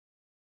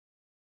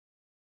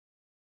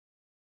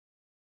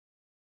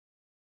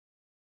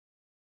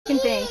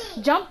freaking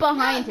thing, jumped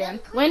behind him,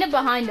 landed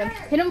behind him,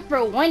 hit him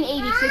for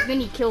 186, then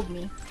he killed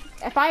me.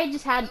 If I had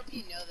just had...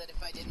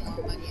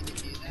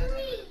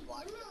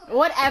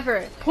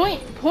 Whatever.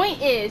 Point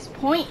is,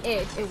 it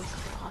was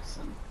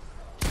awesome.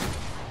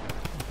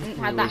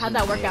 How'd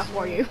that work out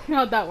for you?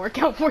 How'd that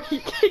work out for you?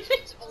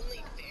 It's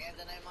only fair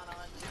that I'm on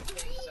 100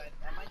 so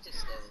I might just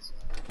stay this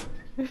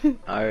way.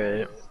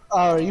 Alright.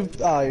 Oh, you're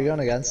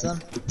going against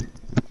them?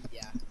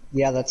 Yeah.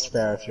 Yeah, that's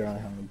fair if you're on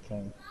 100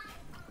 ping.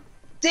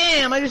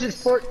 Damn, I just did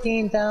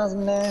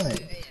 14,000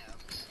 damage. Okay.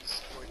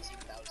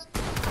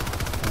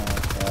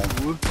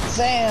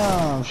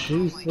 Damn,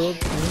 she's 14.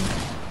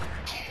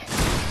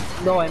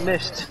 No, I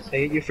missed. I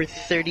hit you for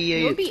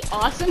 38. It would be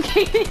awesome,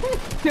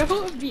 Kaden. No, it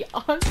would be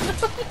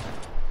awesome.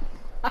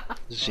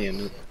 Zoom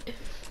it.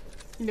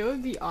 You know what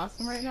would be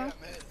awesome right now?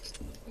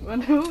 You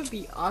know what would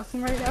be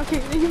awesome right now?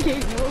 Kaden, you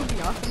know what would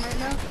be awesome right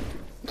now?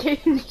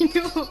 Kaden, you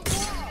know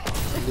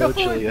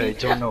Literally, I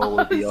don't know what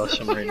would be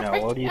awesome right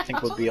now. What do you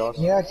think would be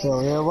awesome? Yeah,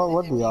 Julia, what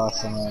would be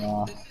awesome right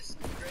now?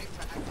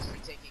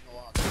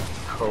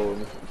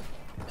 Code.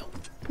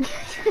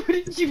 What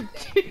did you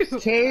do?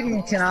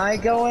 Caden, can I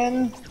go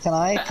in? Can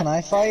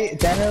I fight?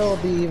 Then it'll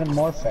be even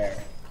more fair.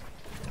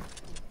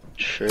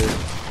 Sure.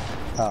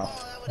 Oh,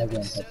 maybe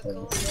I'm so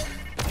close.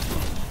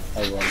 I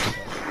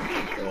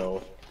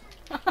will.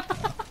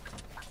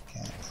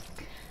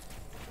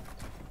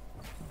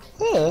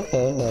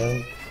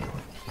 Can't.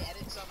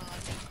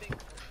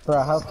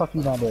 Bro, how the fuck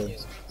you not do?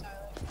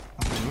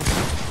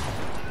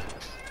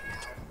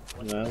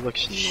 That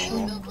looks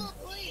normal.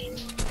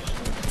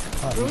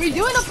 What are we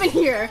doing up in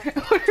here?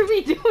 What are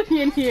we doing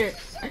in here?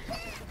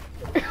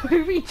 What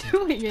are we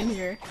doing in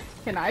here?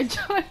 Can I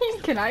join?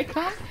 Can I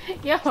come?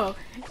 Yo. Oh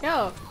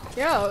my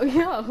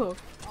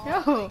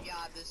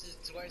god, this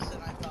is worse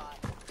than I thought.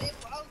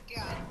 Oh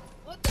god,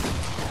 what the?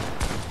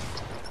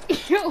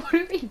 Yo, what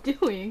are we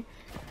doing?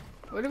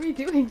 What are we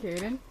doing,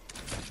 Kaden?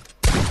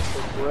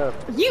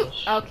 You!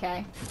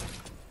 Okay.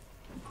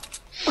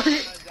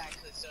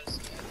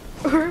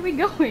 Where are we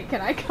going?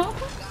 Can I come?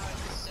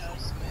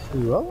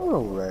 You are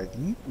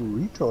already,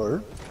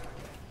 retard.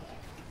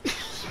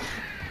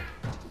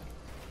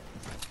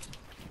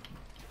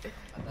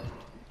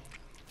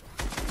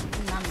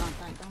 I'm not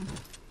that dumb.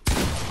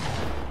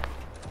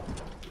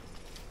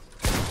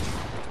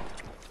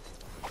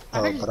 I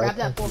could just grab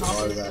that full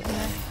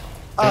health.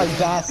 Oh, you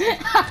bastard.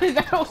 How did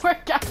that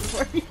work out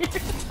for you?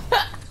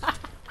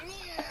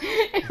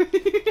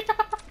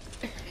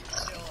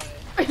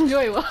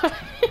 Enjoy what?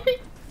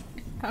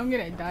 I'm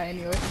gonna die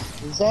anyway.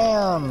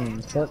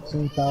 Damn!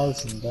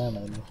 13,000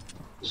 damage.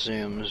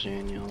 Zoom,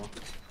 Zaniel.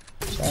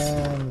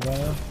 Damn,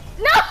 damn.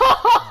 No!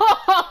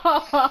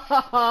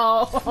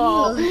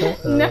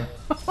 No!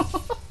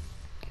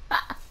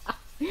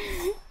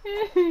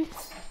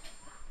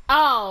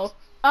 Oh!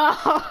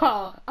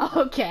 Oh!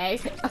 Okay.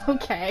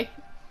 Okay.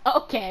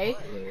 Okay.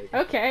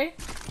 Okay.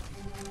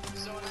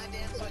 So when I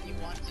dance when you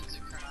wanted to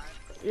cry,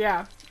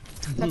 Yeah.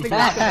 That's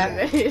exactly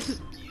what it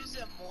is.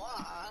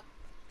 excusez-moi.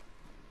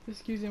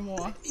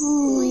 Excusez-moi.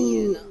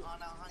 Playing on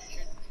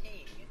 100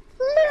 ping.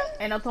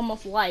 And it's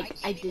almost like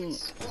I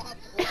didn't.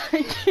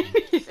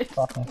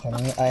 Fucking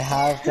funny. I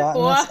have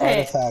gotten What?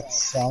 this artifact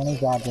so many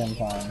goddamn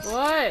times.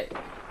 What?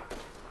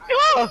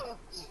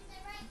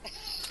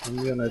 I'm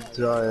gonna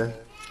die.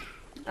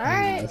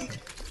 Alright.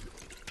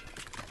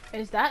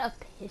 Is that a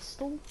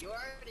pistol? You're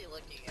already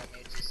looking at me,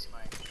 which is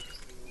smart.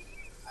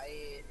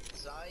 I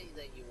saw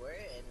that you were,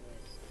 and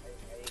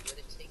I would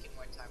have taken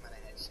more time on a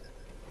headshot.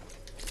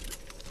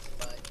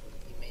 But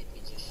you made me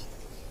just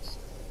shoot.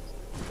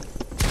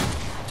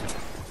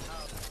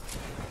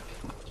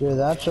 Dude,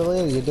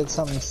 actually, you did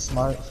something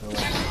smart for once.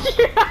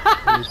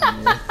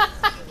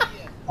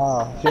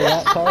 Oh, if you're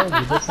that tired,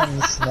 you did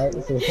something smart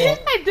for once.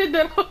 I did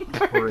that on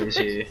purpose.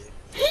 Crazy.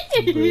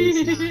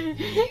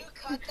 You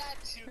cut that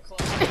too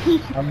close.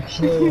 I'm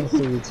cheering for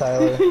you,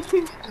 Tyler.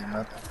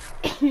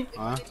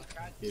 Huh?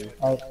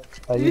 Yeah.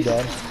 Are you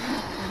dead?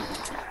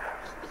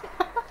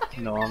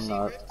 No, I'm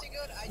not.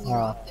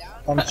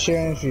 I'm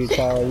cheering for you,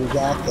 Tyler. You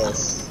got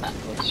this.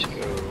 Let's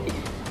go.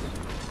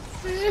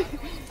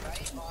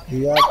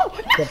 You got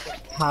the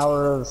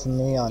power of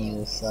me on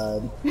your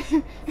side.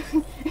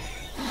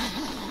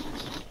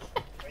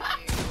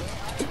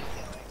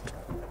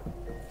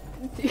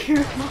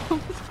 Dear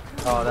mom.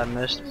 Oh, that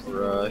missed,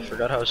 bro. I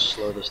forgot how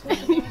slow this thing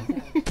is.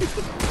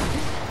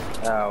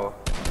 Ow.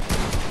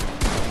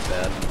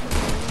 Bad.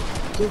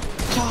 Good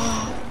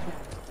job.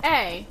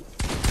 Hey.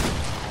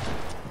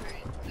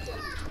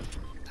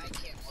 I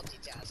can't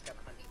multitask on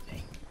 100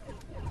 ping.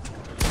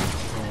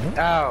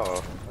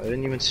 Ow! I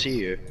didn't even see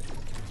you.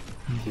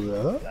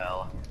 Bro?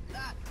 Ow.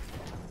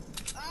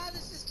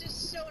 This is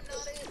just so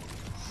not it.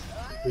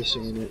 This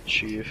ain't it,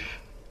 Chief.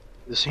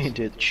 This ain't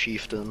it,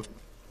 Chieftain.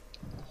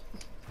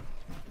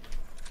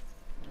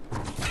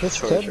 This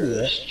could be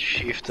Torturous it.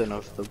 Chieftain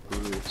of the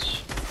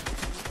Brutes.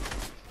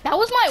 That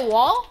was my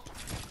wall?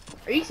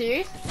 Are you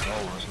serious? No,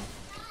 it wasn't.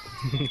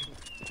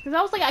 Because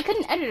I was like, I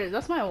couldn't edit it.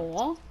 That's my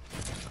wall.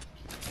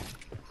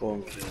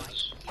 Boom,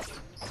 kids.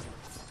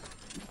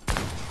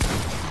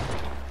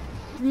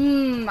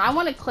 I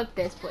want to clip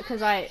this because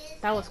that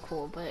was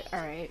cool, but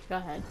alright, go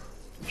ahead.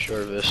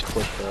 Jarvis,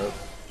 clip that.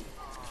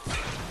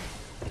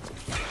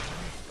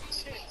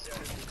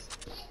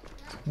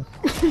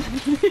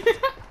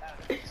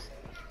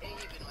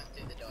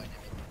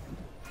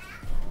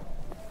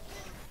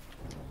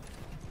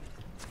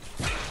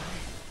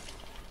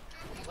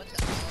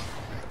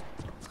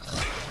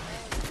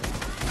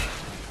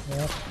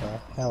 What the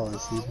hell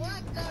is he doing?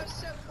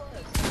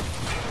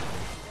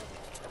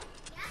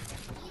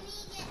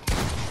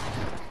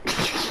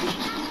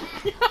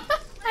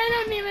 I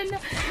don't even know.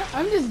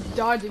 I'm just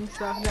dodging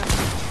stuff now.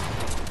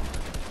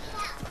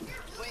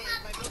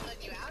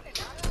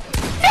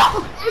 No!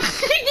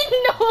 I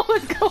didn't know what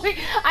was going.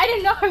 I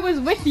didn't know I was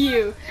with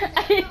you.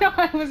 I didn't know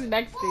I was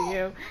next to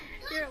you.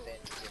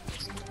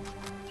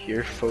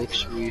 Here,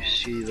 folks, we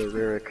see the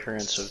rare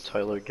occurrence of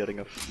Tyler getting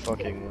a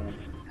fucking win.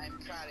 I'm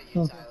proud of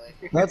you, Tyler.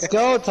 Let's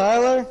go,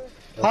 Tyler!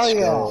 Hell Let's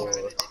yeah! go.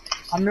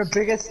 I'm your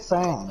biggest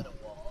fan.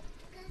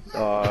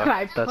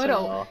 I That's put a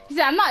a. no. He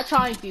said, I'm not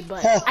trying to,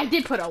 but I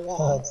did put a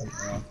wall. That's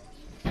a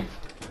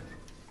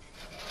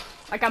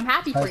Like I'm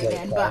happy for you,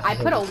 man, but I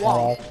put a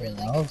wall.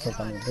 I was like,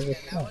 I'm your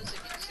biggest fan.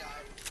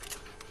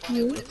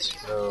 Let's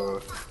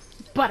go.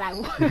 But I.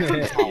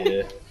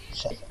 Yeah,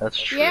 that's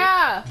true.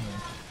 Yeah.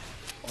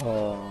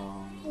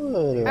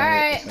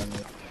 Alright.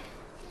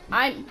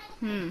 I'm.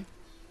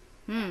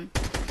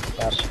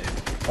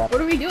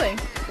 What are we doing?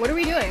 What are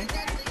we doing?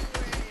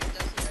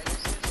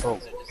 Oh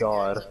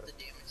god.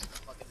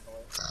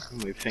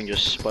 My thing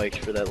just spiked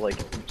for that like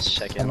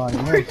second. Come on,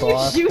 Where you're are you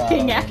boss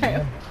shooting battle,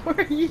 at? Where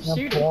are you You're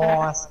shooting at?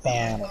 boss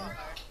battle.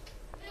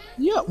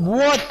 Yeah,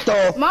 what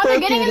the Mom, fuck you're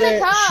getting is in the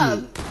that tub.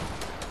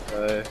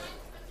 shit?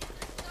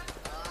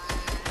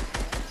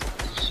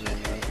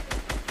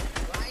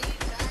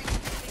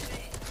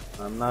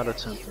 I'm not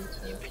attempting to.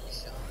 You've been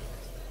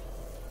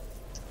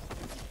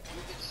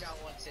shot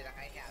once and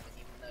I haven't,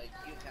 even though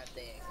you've had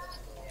the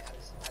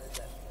angles.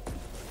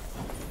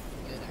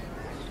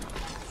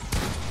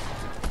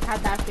 How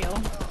does that feel?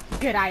 Good, I imagine. How'd that feel?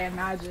 Good, I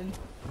imagine.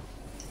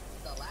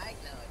 The lag?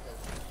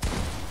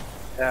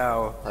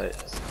 No, it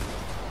doesn't.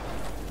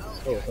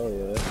 Ow. Oh, hell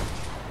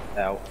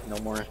yeah. Ow. No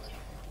more.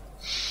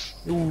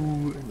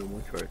 Ooh, no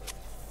more card.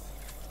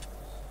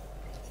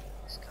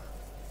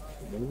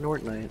 No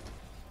Nortnite.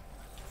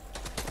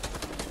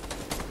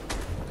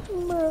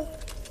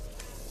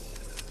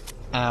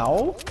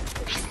 Ow.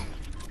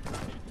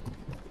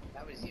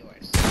 That was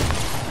yours.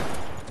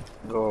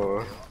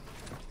 Oh.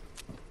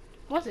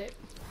 Was it?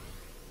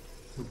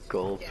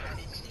 Gulp. Yeah,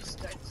 it just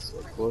starts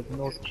What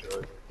no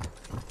joke.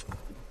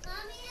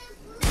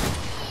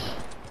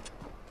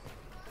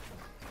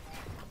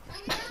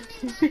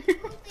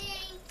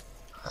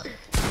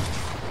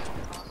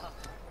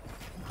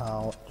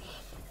 Ouch.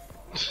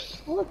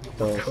 What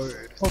the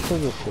fuck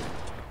is this shit?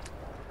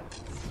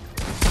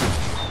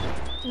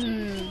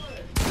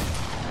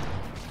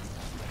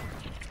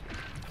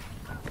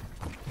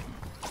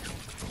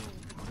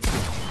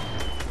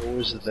 What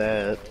was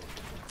that?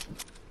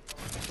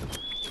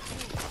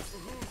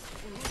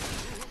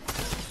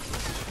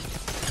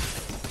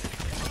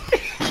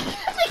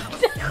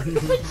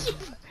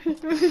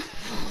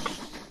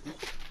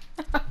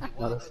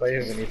 Not if I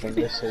have anything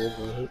to say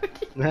about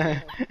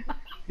it.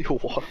 You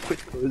walk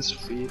with those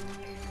feet.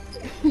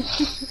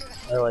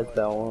 I like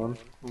that one.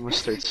 I'm gonna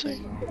start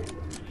singing.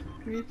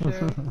 Me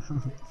too.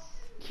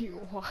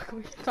 You walk.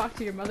 We can talk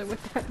to your mother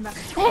with that mouth.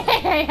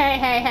 Hey.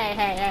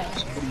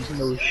 There's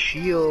no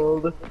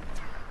shield.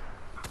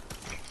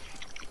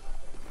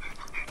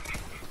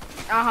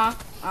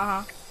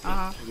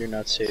 You're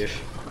not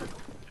safe.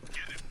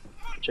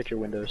 Check your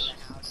windows.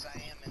 house. I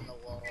am in the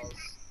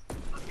walls.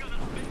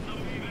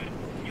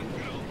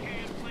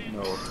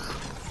 No.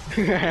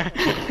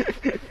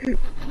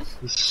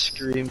 The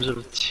screams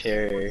of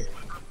terror.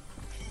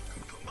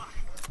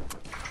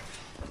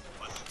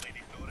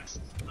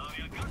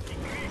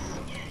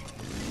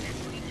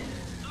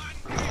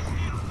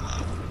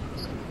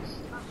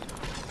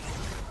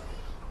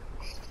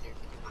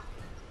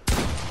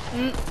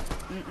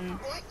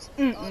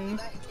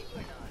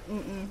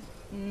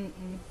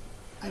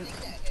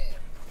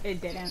 It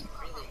didn't.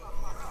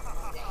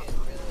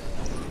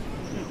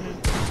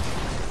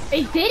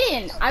 It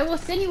didn't! I will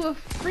send you a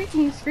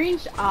freaking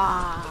screenshot.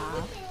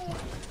 Ah.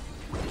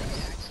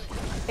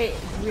 It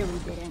really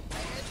didn't.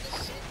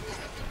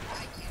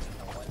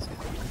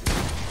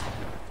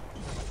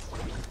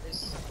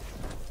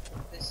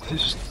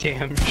 This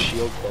damn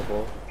shield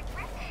bubble.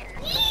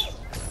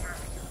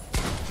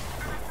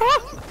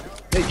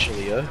 Hey,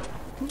 Julia.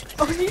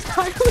 Oh, he's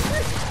talking.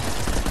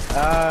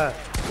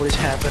 What is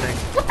happening?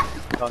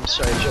 Oh, I'm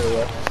sorry,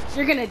 Julia.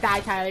 You're gonna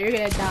die, Tyler. You're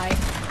gonna die.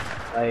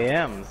 I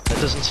am. That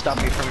doesn't stop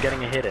me from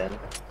getting a hit in.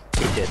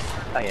 It did.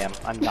 I am.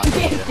 I'm not gonna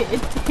It hit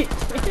it. did.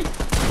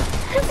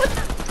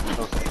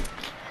 Okay.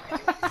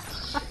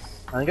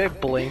 I think I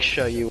blink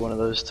shot you one of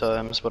those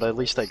times, but at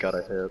least I got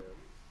a hit.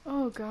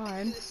 Oh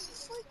god. This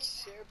is like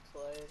share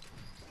play.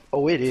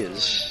 Oh, it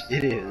is.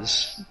 It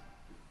is.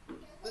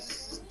 This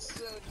is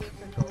so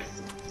difficult.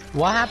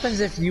 What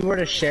happens if you were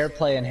to share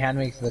play and hand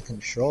me the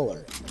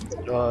controller?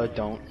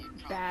 Don't.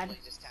 Bad.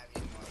 Just have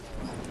you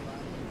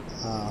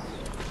more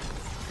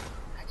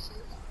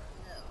Actually,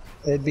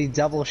 no. It'd be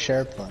double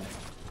share play.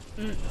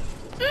 Mm.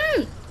 Does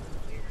the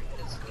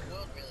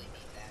world really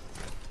need that?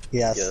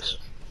 Yes. Yes.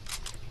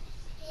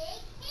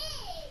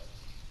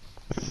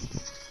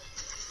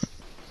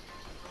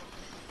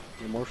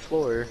 One more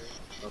floor.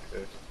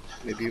 Okay.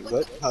 Maybe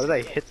what? How did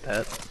I hit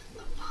that?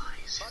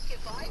 Fuck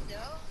if I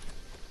know.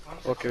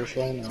 Okay,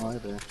 fine, no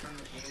either.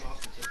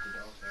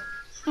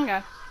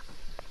 Okay.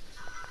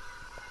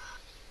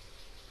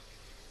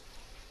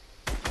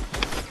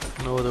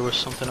 No, there was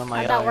something on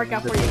my How'd eye. that work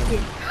out for you, kid?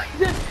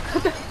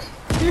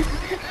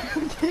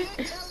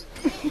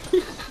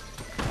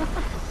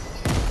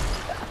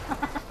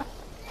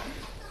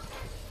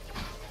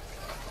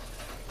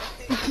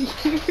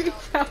 You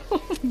tell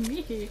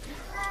me.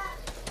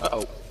 Uh-oh.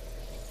 You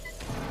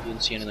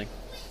didn't see anything.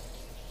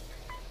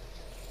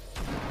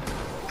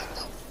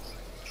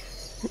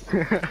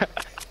 That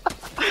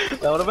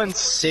would have been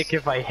sick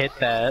if I hit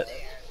that.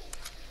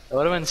 That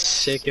would have been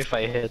sick if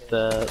I hit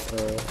that.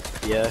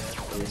 Yeah.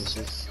 Sure,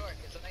 because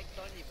I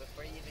told you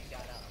before you even got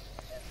up.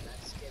 And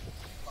that scared the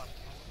fuck out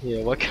of me.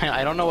 Yeah, what kind?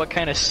 I don't know what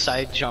kind of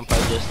side jump I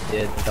just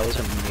did, but that was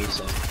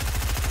amazing.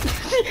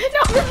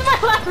 No, this is my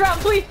last round,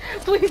 please,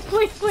 please,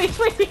 please, please,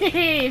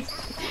 please.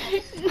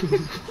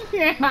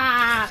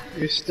 Yeah.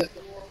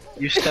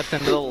 You stepped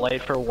into the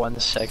light for 1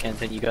 second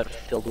and you got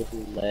filled with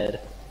lead.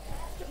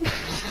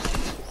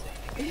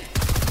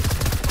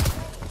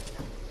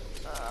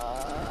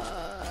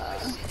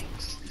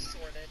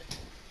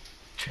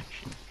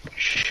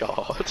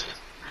 Shot.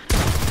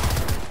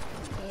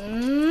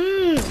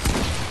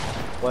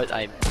 What?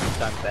 I'm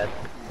bad.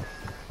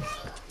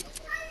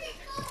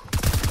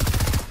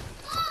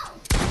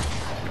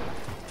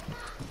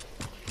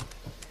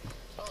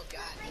 Oh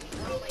god.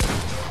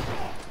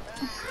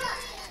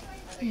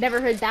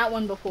 Never heard that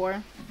one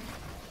before.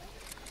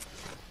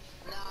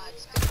 Nah,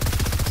 it's good.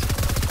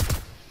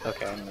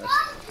 Okay, I missed.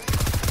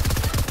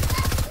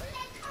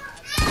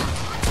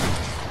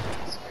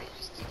 Sprit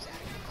just keeps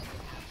acting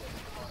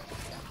like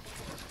it happened.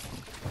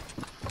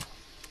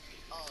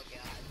 Oh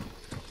god.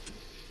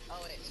 Oh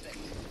wait, Sprit.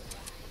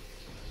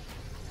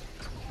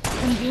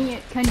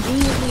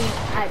 Conveniently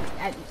at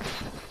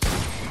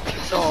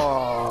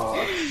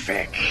Oh,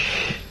 frick.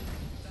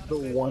 The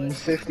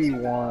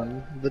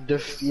 151. The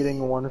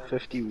defeating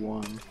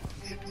 151.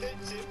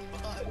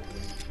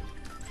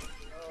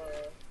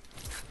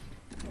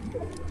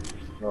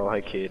 Oh,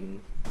 hi, Caden.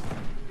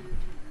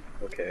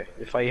 Okay,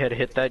 if I had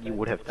hit that, you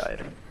would have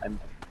died.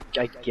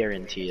 I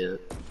guarantee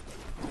it.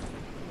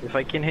 If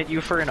I can hit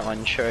you for an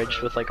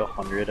uncharged with like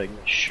 100, I'm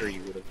sure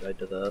you would have died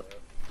to that.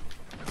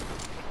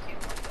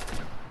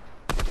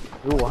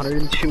 Ooh,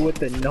 102 with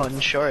the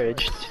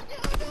uncharged.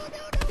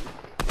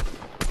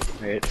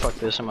 Alright, fuck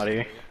this, I'm out of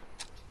here.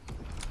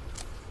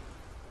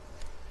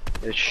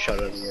 It's shut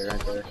out of the air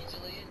right there.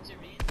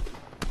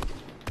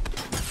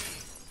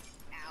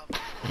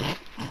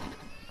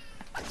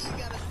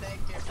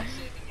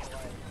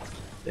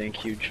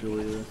 Thank you,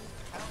 Julia.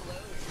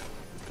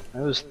 I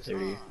was 30.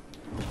 Okay,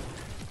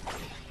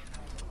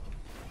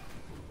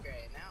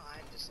 now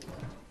I'm just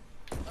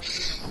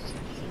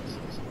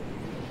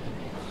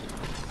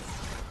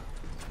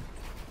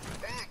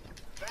back.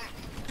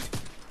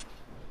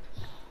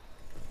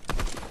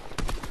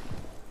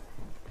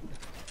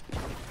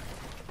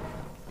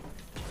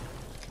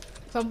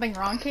 something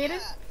wrong,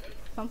 Kaden?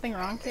 Something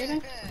wrong,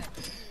 Kaden?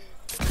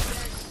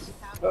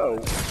 Oh.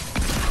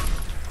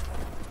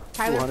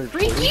 Tyler, 240.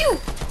 freak you!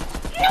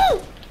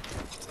 No!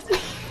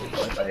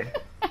 Bye-bye.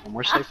 One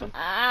more siphon.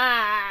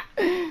 Ah!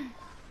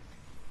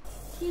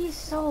 He's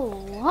so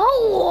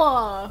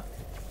low! Not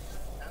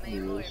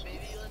anymore, baby,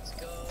 let's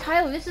go.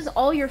 Tyler, this is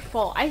all your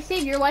fault. I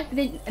saved your life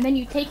and then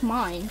you take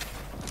mine.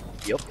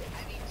 Yep.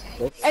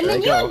 Yep. And there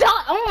then I you go.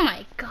 die! Oh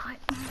my god.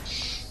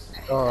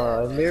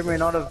 I may or may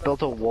not have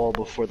built a wall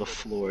before the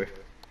floor.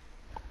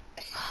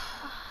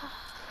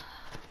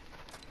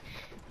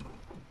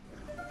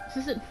 This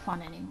isn't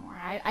fun anymore.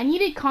 I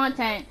needed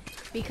content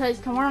because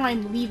tomorrow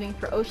I'm leaving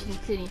for Ocean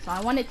City, so I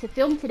wanted to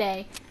film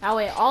today. That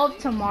way all of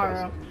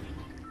tomorrow.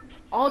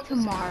 I'm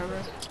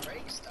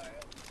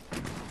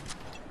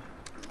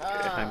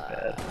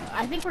bad.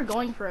 I think we're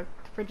going for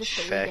just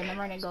a week and then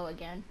we're gonna go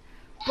again.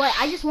 But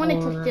I just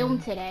wanted to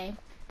film today.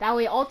 That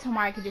way all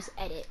tomorrow I could just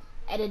edit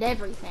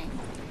everything.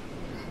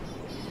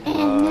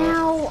 And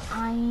now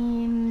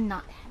I'm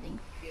not having.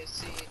 Yeah,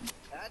 see,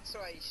 that's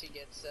why you should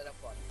get set up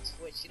on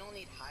Twitch. You don't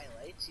need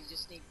highlights, you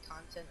just need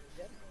content in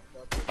general.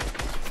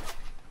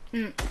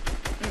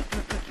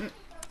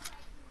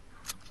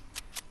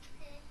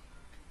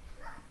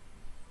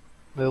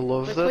 I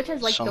love But that Twitch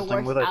has, like, the something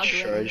worst with a algorithm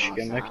charge also,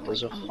 gimmick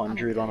does like, I'm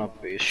 100 on a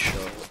okay. base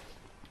shot.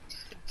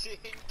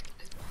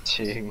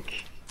 Tink.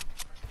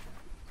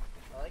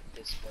 I like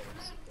this photo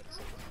sequence.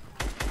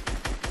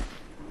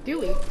 Do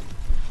we?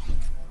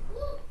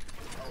 Oh,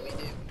 we do.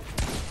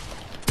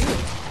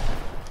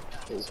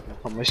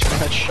 How much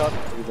that shot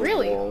through the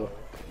Really? wall.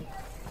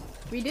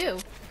 We do.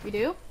 We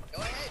do?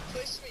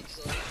 push me,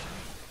 Chloe.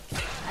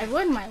 I've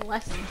learned my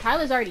lesson.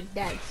 Tyler's already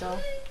dead, so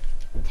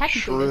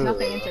technically there's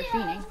nothing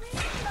intervening.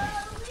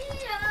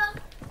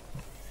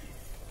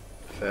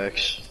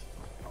 Facts.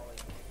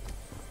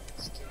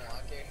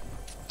 Skinwalker.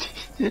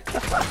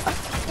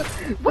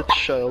 What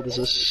child is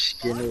a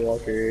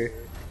skinwalker?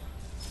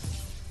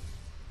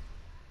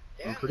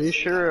 I'm pretty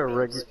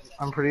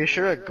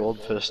sure a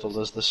gold pistol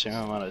does the same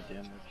amount of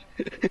damage.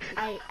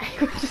 I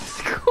went to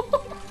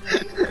school.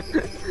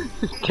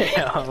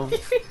 Damn.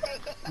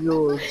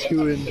 You're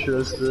too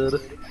interested.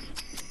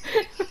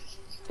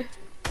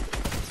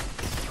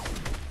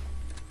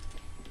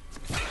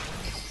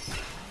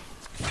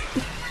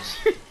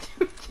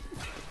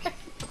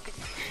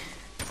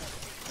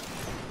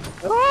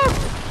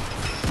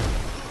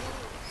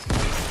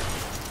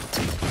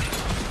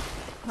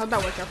 How'd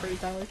that work out for you,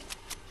 Tyler?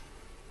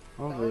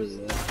 Oh, really?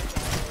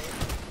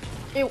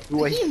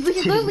 He's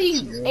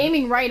literally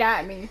aiming right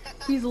at me.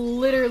 He's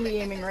literally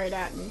aiming right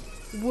at me.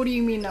 What do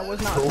you mean that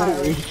was not Tyler?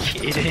 Holy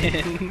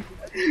kidding.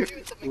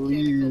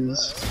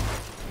 Please.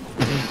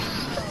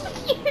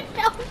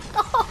 No,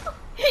 stop!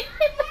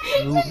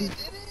 No,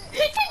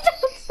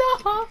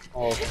 stop!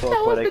 Oh fuck, That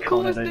was what I the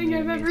coolest counted, I thing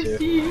I've need ever to.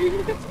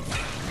 seen.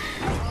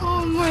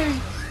 Oh my.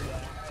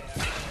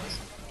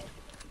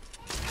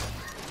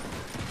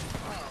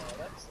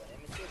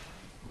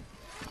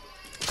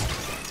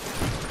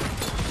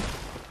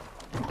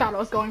 I thought I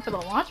was going for the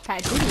launch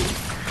pad, did we?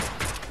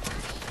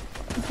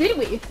 Did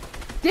we?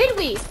 Did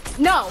we?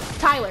 No,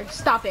 Tyler,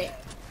 stop it.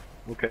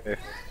 Okay.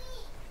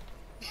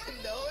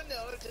 No,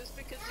 just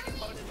because the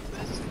opponent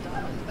missed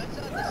that's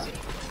not the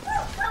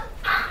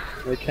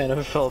same. I kind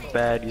of felt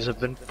bad because I've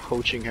been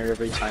poaching her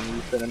every time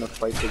we've been in a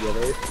fight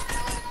together.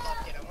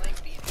 Fuck it, I'm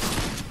like beating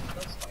you.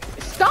 Let's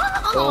fight.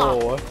 Stop!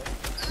 Oh.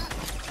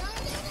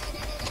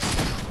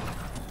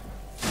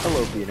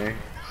 Hello, Beaner.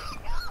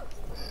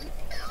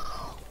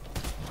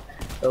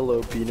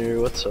 Hello,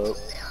 Beaner, what's up?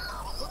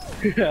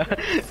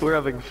 We're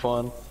having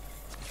fun.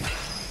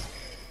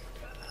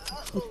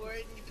 Oh, we're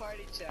in the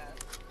party chat.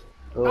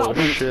 Oh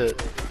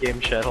shit. Game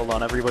chat, hold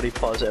on, everybody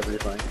pause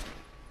everything.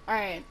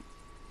 Alright.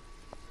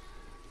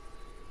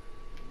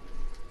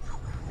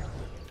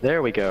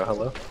 There we go,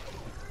 hello.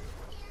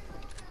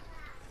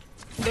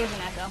 There's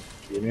an echo.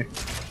 Beaner.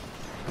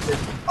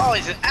 Oh,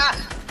 is it? Ah!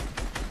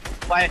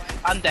 Why?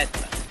 I'm dead.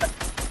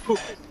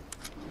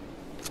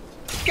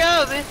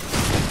 Go, man!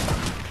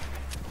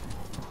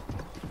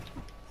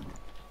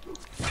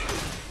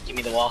 Give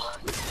me the wall.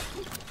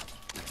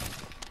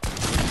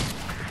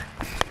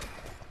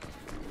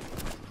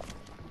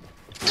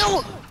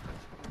 No!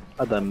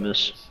 How'd that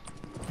miss?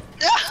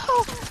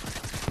 No!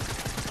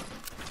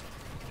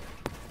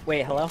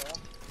 Wait, hello?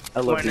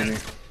 Hello, Morning. Beaner.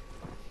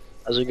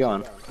 How's it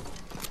going?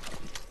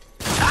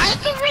 I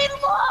have to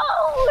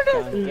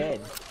reload! Sounds good.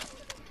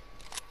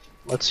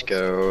 Let's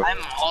go. I'm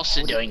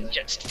also doing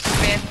just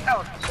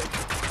fantastic.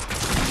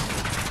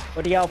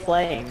 What are y'all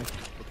playing?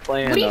 We're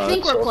playing, What do you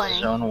think we're Self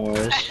playing? Zone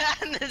Wars.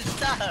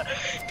 Stop!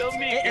 Don't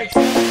make it.